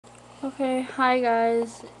Okay, hi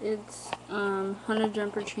guys, it's Hunter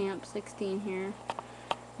Jumper Champ 16 here,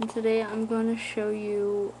 and today I'm going to show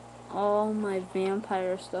you all my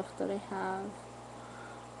vampire stuff that I have.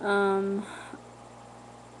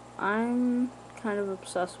 I'm kind of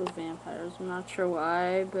obsessed with vampires. I'm not sure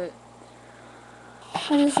why, but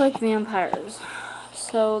I just like vampires.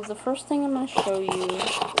 So the first thing I'm going to show you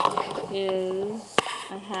is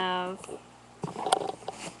I have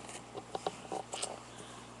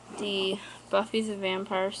the Buffy the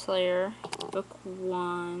Vampire Slayer book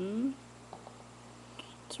 1.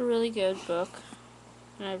 It's a really good book,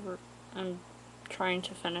 and I'm trying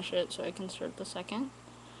to finish it so I can start the second.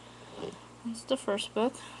 It's the first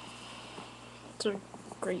book. It's a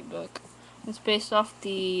great book. It's based off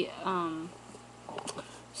the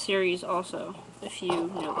series also, if you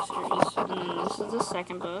know the series. And then this is the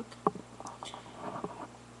second book.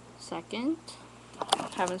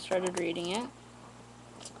 Haven't started reading it.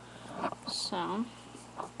 So,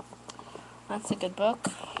 that's a good book.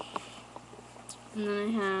 And then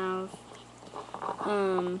I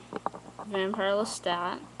have Vampire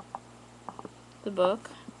Lestat, the book,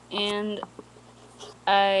 and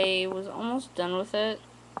I was almost done with it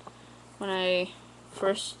when I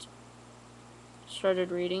first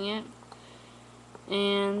started reading it,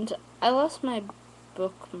 and I lost my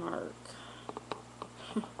bookmark.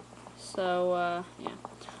 So yeah,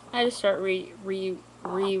 I had to start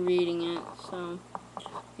rereading it. So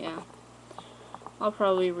yeah, I'll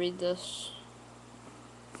probably read this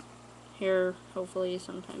here hopefully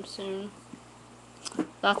sometime soon.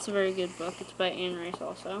 That's a very good book. It's by Anne Rice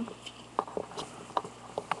also.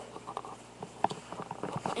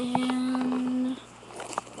 And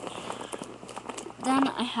then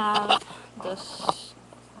I have this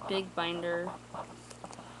big binder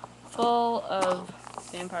full of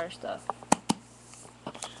vampire stuff.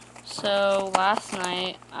 So last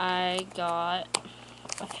night I got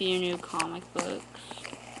a few new comic books.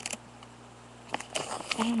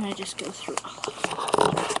 Why don't I just go through all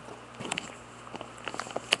of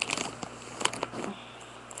them?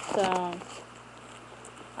 So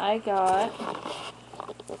I got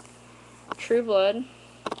True Blood.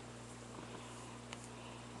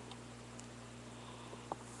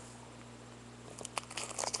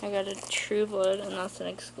 I got a True Blood, and that's an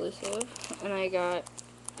exclusive. And I got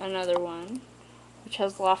another one, which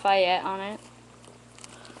has Lafayette on it.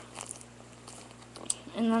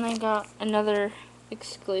 And then I got another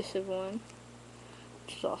exclusive one,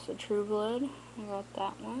 which is also True Blood. I got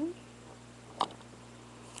that one.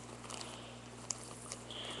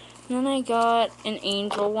 And then I got an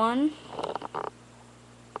Angel one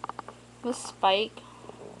with Spike.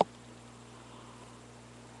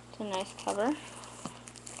 It's a nice cover.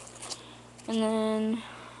 And then,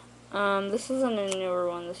 this isn't a newer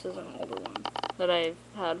one, this is an older one that I've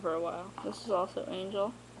had for a while. This is also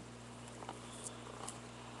Angel.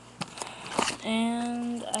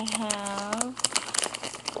 And I have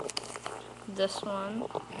this one.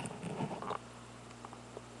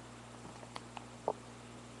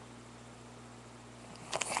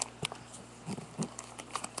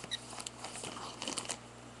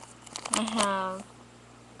 I have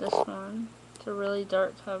this one. It's a really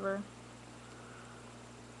dark cover,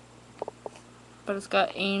 but it's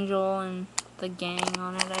got Angel and the gang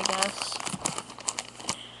on it, I guess.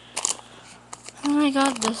 And I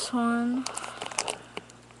got this one.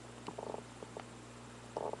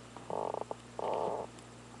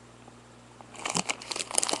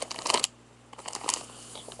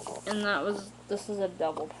 And this is a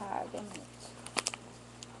double pack, and it's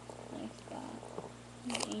like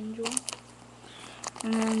that. Angel.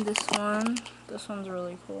 And then this one's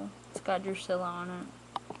really cool. It's got Drusilla on it.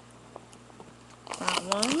 That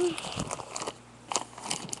one.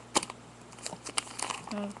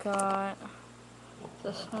 I've got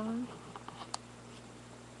this one.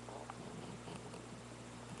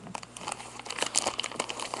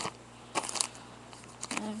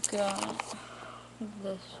 I've got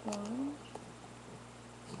this one.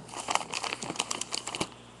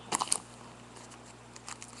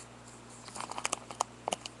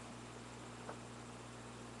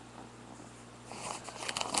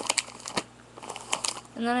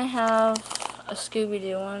 And then I have a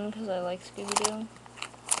Scooby-Doo one, because I like Scooby-Doo.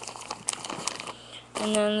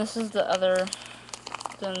 And then this is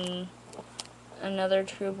another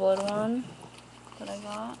True Blood one that I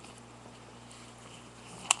got.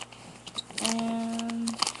 And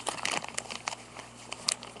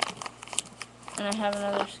I have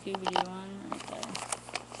another Scooby-Doo one right there.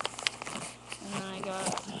 And then I got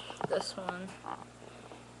this one.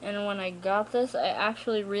 And when I got this, I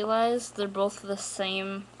actually realized they're both the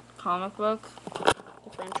same comic book,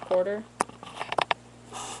 different quarter.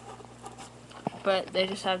 But they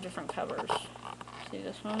just have different covers. See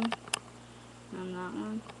this one? And that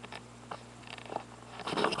one.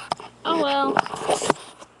 Oh well.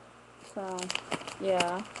 So,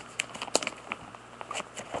 yeah.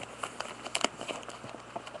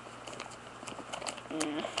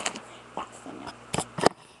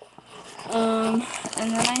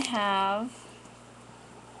 And then I have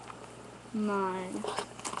mine.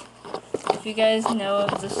 If you guys know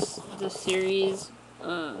of the series,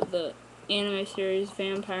 the anime series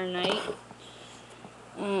Vampire Knight,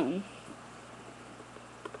 these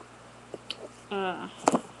are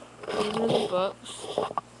the books.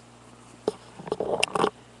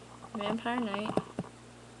 Vampire Knight.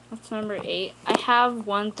 That's number 8. I have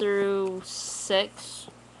 1 through 6.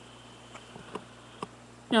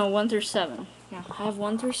 No, 1 through 7. Yeah, I have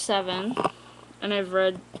 1 through 7, and I've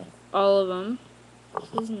read all of them.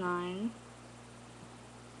 This is 9.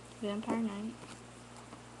 Vampire Knight.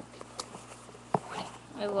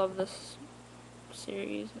 I love this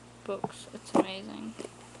series of books. It's amazing.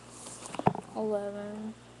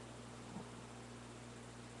 11.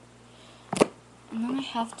 And then I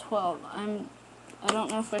have 12. I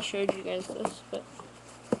don't know if I showed you guys this, but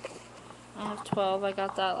I have 12. I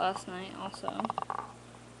got that last night also,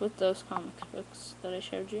 with those comics books that I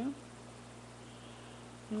showed you.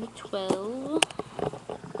 Number 12.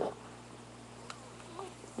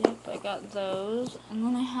 Yep, I got those. And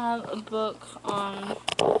then I have a book on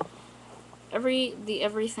the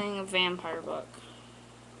Everything Vampire book.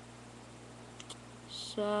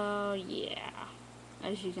 So, yeah.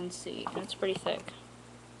 As you can see, and it's pretty thick.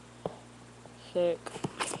 And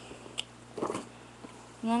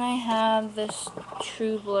then I have this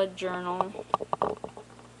True Blood journal.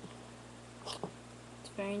 It's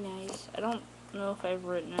very nice. I don't know if I've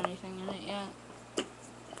written anything in it yet.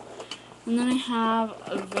 And then I have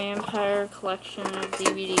a vampire collection of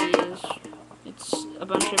DVDs. It's a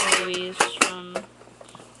bunch of movies from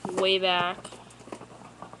way back.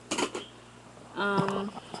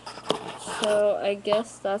 So I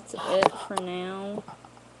guess that's it for now.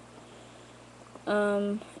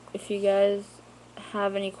 If you guys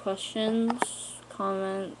have any questions,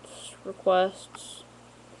 comments, requests,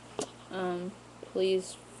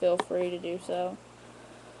 please feel free to do so.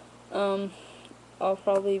 I'll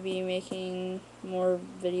probably be making more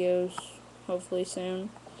videos hopefully soon.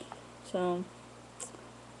 So,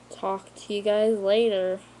 talk to you guys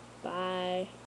later. Bye.